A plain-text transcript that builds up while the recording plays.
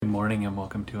morning and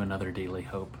welcome to another Daily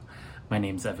Hope. My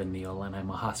name's Neel and I'm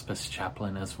a hospice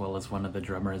chaplain as well as one of the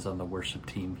drummers on the worship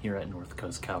team here at North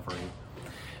Coast Calvary.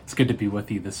 It's good to be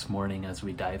with you this morning as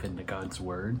we dive into God's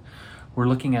Word. We're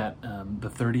looking at the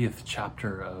 30th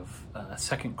chapter of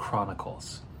 2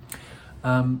 Chronicles.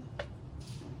 I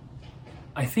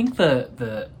think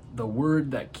the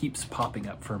word that keeps popping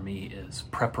up for me is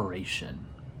preparation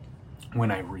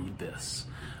when I read this.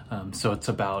 So it's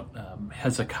about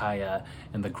Hezekiah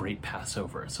and the Great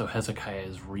Passover. So Hezekiah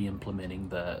is re-implementing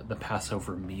the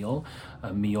Passover meal,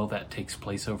 a meal that takes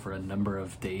place over a number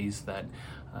of days that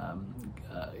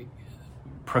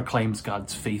proclaims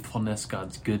God's faithfulness,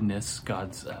 God's goodness,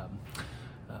 God's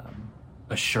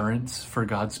assurance for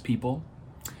God's people.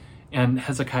 And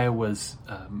Hezekiah was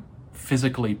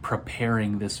physically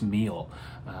preparing this meal.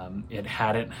 It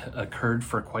hadn't occurred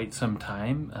for quite some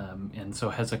time, and so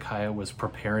Hezekiah was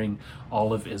preparing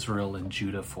all of Israel and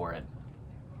Judah for it.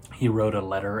 He wrote a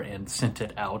letter and sent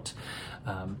it out,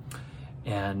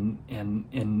 and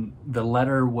the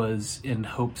letter was in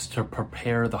hopes to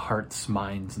prepare the hearts,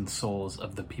 minds, and souls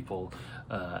of the people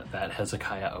that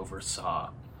Hezekiah oversaw.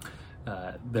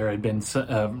 There had been,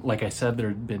 like I said, there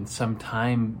had been some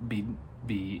time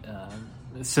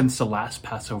since the last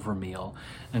Passover meal,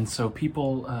 and so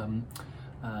people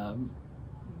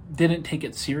didn't take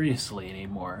it seriously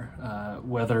anymore,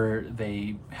 whether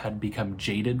they had become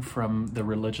jaded from the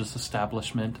religious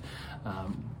establishment,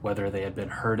 whether they had been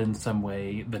hurt in some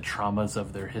way, the traumas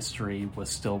of their history was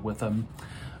still with them.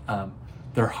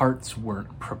 Their hearts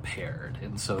weren't prepared,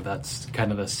 and so that's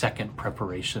kind of the second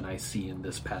preparation I see in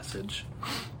this passage.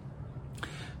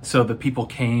 So the people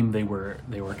came, they were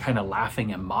kind of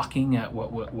laughing and mocking at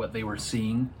what they were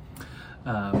seeing.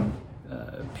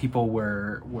 People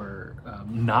were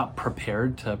not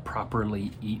prepared to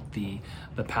properly eat the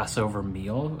Passover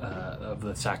meal of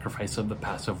the sacrifice of the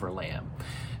Passover lamb.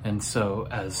 And so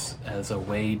as a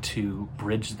way to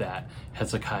bridge that,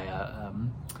 Hezekiah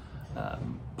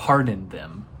pardoned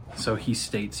them. So he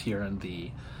states here in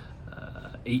the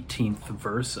 18th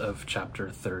verse of chapter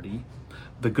 30,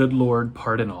 "The good Lord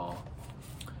pardon all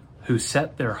who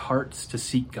set their hearts to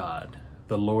seek God,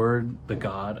 the Lord, the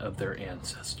God of their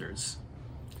ancestors."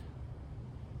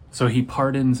 So he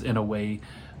pardons in a way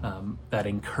that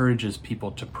encourages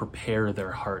people to prepare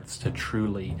their hearts to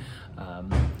truly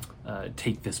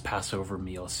take this Passover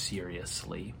meal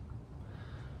seriously.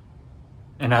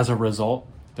 And as a result,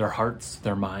 their hearts,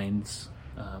 their minds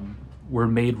were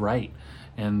made right,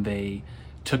 and they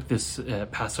took this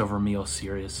Passover meal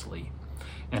seriously.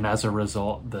 And as a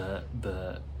result,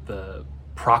 the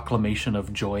proclamation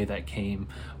of joy that came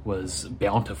was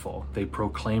bountiful. They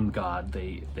proclaimed God.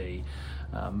 They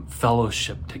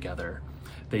fellowshiped together.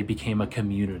 They became a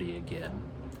community again.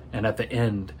 And at the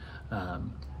end,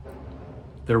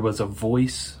 there was a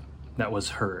voice that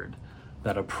was heard,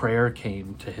 that a prayer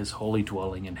came to his holy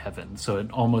dwelling in heaven. So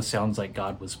it almost sounds like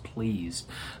God was pleased,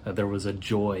 that there was a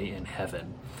joy in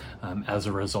heaven as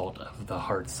a result of the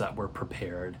hearts that were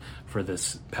prepared for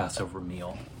this Passover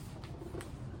meal.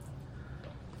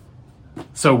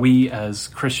 So we as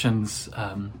Christians,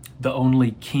 the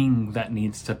only king that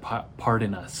needs to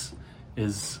pardon us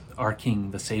is our King,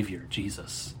 the Savior,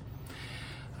 Jesus.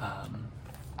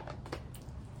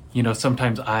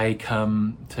 Sometimes I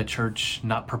come to church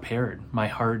not prepared. My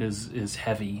heart is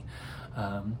heavy.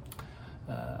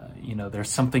 There's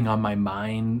something on my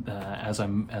mind as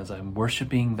I'm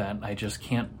worshiping that I just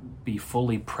can't be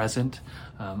fully present.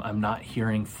 I'm not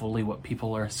hearing fully what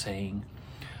people are saying.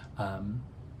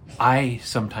 I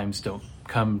sometimes don't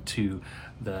come to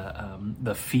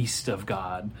the feast of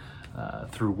God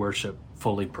through worship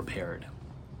fully prepared.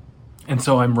 And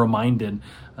so I'm reminded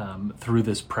through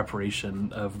this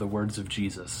preparation of the words of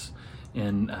Jesus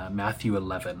in Matthew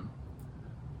 11,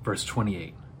 verse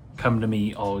 28. "Come to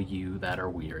me, all you that are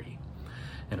weary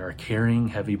and are carrying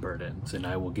heavy burdens, and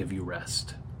I will give you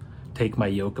rest. Take my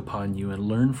yoke upon you and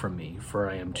learn from me, for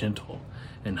I am gentle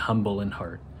and humble in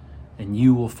heart, and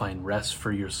you will find rest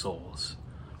for your souls.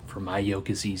 For my yoke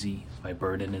is easy, my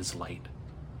burden is light."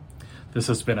 This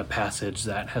has been a passage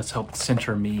that has helped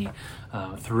center me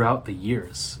throughout the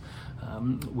years.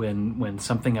 When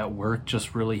something at work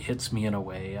just really hits me in a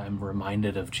way, I'm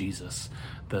reminded of Jesus,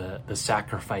 the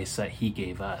sacrifice that he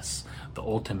gave us, the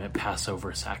ultimate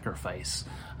Passover sacrifice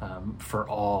for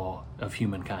all of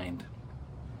humankind.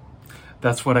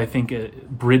 That's what I think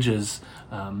it bridges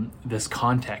this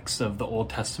context of the Old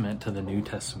Testament to the New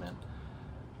Testament.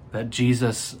 That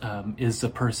Jesus is the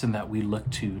person that we look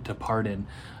to pardon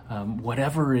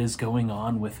whatever is going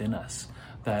on within us,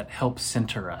 that helps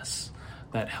center us,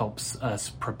 that helps us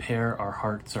prepare our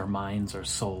hearts, our minds, our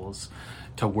souls,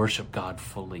 to worship God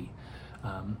fully,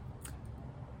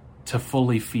 to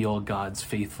fully feel God's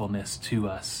faithfulness to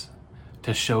us,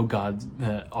 to show God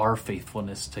our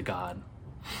faithfulness to God.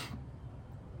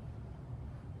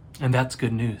 And that's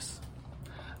good news.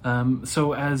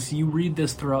 So as you read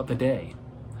this throughout the day,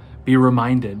 be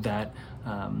reminded that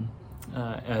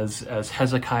as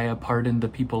Hezekiah pardoned the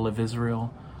people of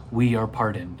Israel, we are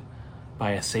pardoned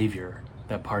by a Savior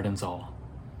that pardons all.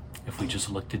 If we just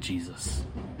look to Jesus,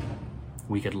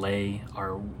 we could lay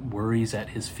our worries at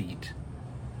his feet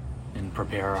and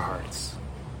prepare our hearts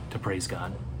to praise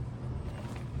God.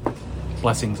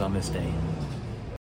 Blessings on this day.